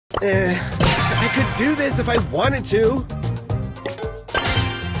I could do this if I wanted to.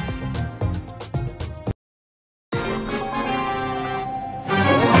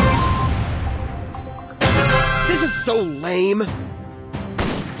 This is so lame. Don't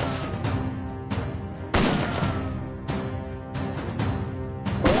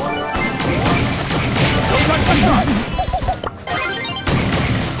touch my car.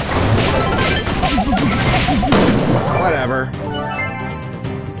 Whatever.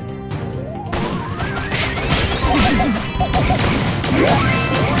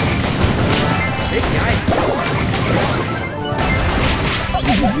 Big yikes.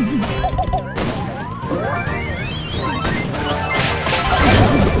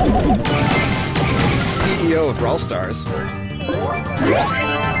 CEO of Brawl Stars.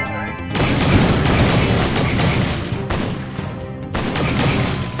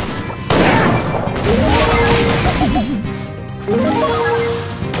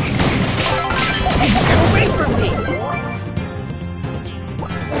 Get away from me!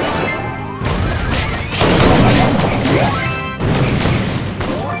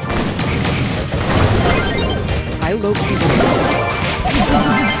 I low-key leave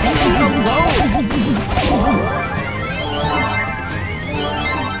me alone!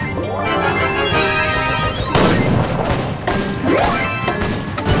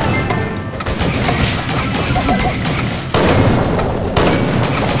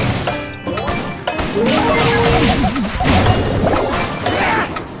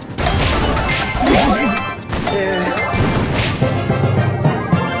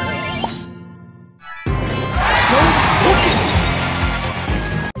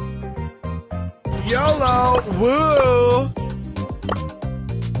 YOLO! Woo!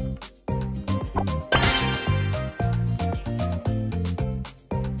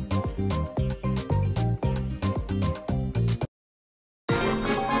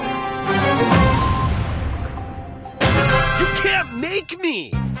 You can't make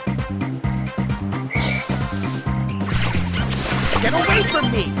me! Get away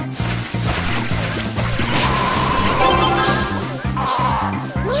from me!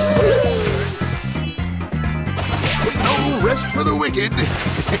 No rest for the wicked.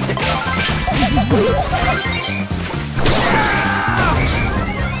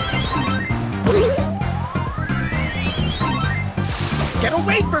 Get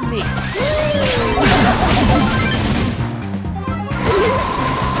away from me!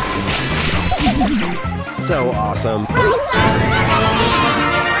 So awesome.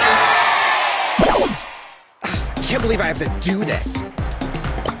 Can't believe I have to do this.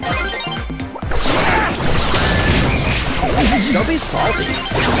 Don't be salty.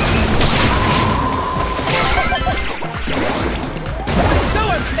 So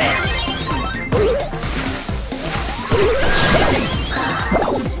unfair!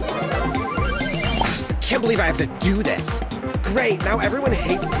 Can't believe I have to do this. Great, now everyone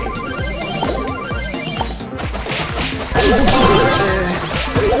hates me.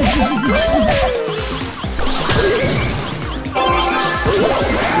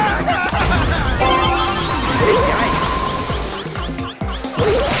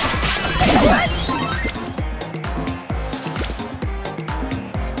 What?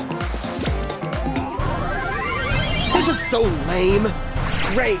 This is so lame.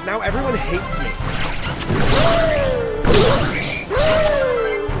 Great, now everyone hates me.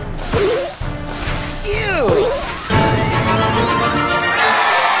 Ew!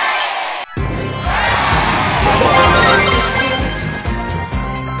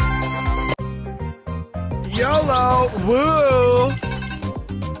 YOLO! Woo!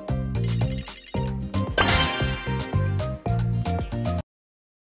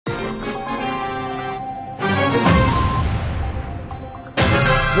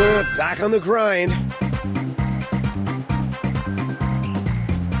 Back on the grind.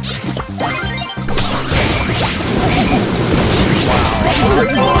 Wow.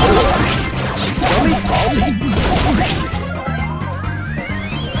 Don't be salty.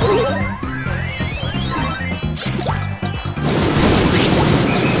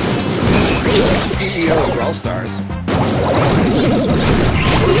 CEO of Brawl Stars.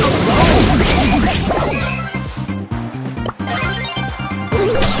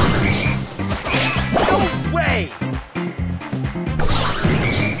 No way!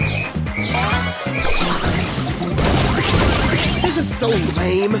 This is so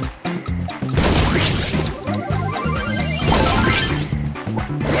lame.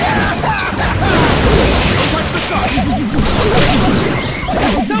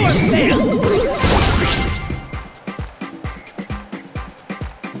 So unfair!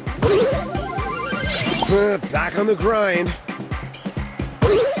 Back on the grind.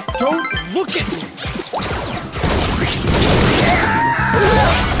 Don't look at me!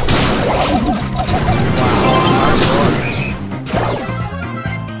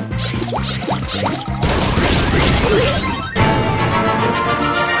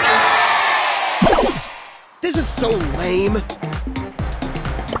 This is so lame!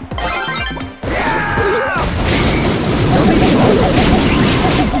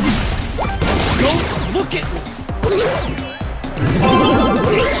 Don't look at me!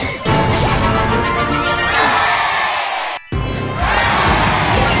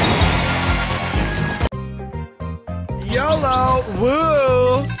 YOLO!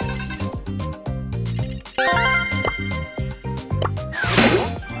 Woo!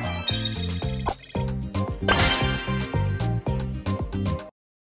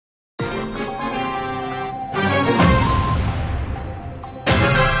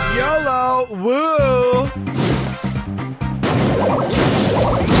 YOLO! Woo!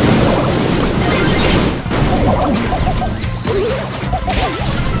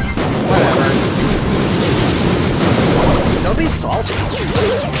 Whatever. Don't be salty.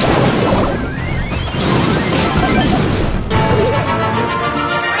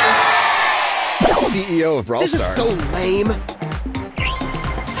 CEO of Brawl Stars. This is so lame.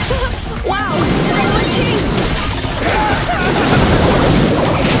 Wow! Silent King!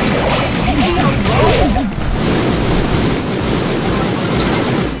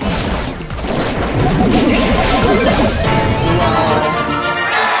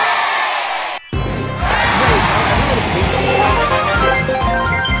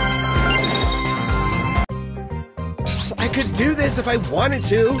 I could do this if I wanted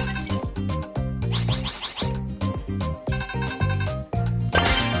to.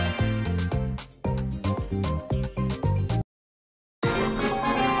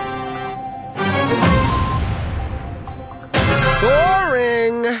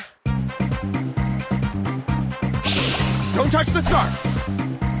 Boring! Don't touch the scarf!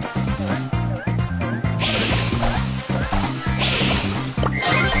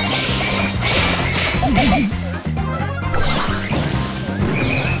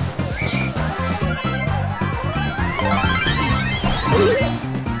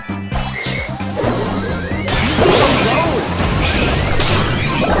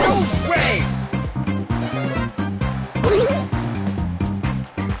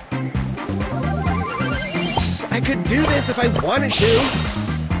 I could do this if I wanted to.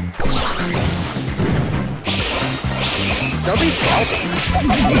 Don't be salty.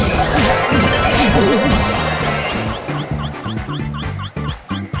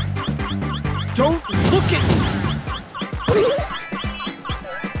 Don't look at me.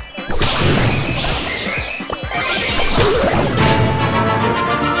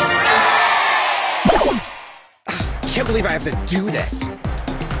 I can't believe I have to do this.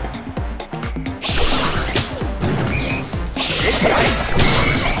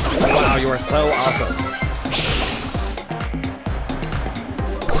 Wow, you are so awesome.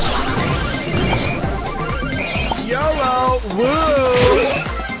 YOLO! Woo!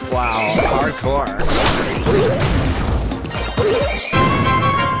 Wow, hardcore.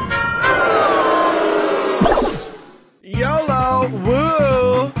 YOLO!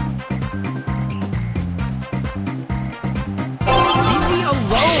 Woo! Leave me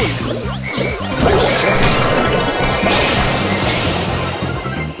alone!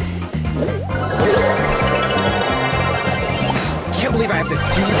 I can't believe I have to do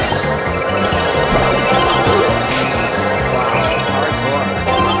this. Wow, hardcore.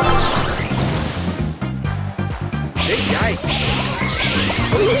 Big yikes.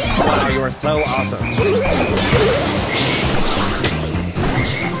 Wow, you are so awesome.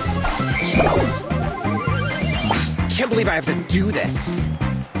 Can't believe I have to do this.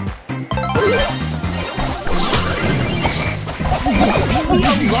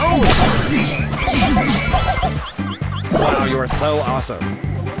 Leave me alone! Wow, you are so awesome.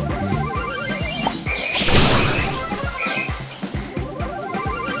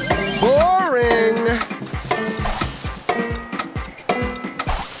 Boring!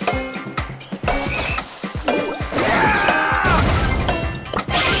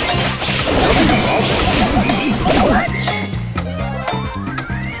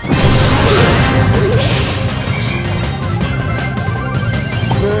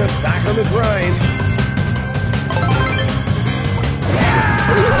 Back on the grind.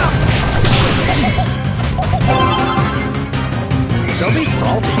 Don't be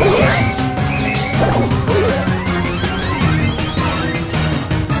salty. What?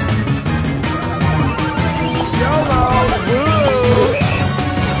 YOLO! Woo!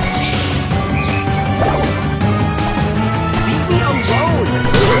 Leave me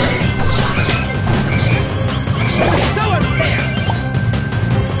alone!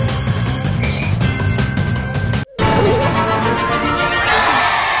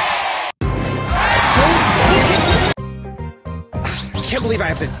 can't believe I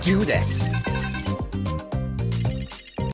have to do this.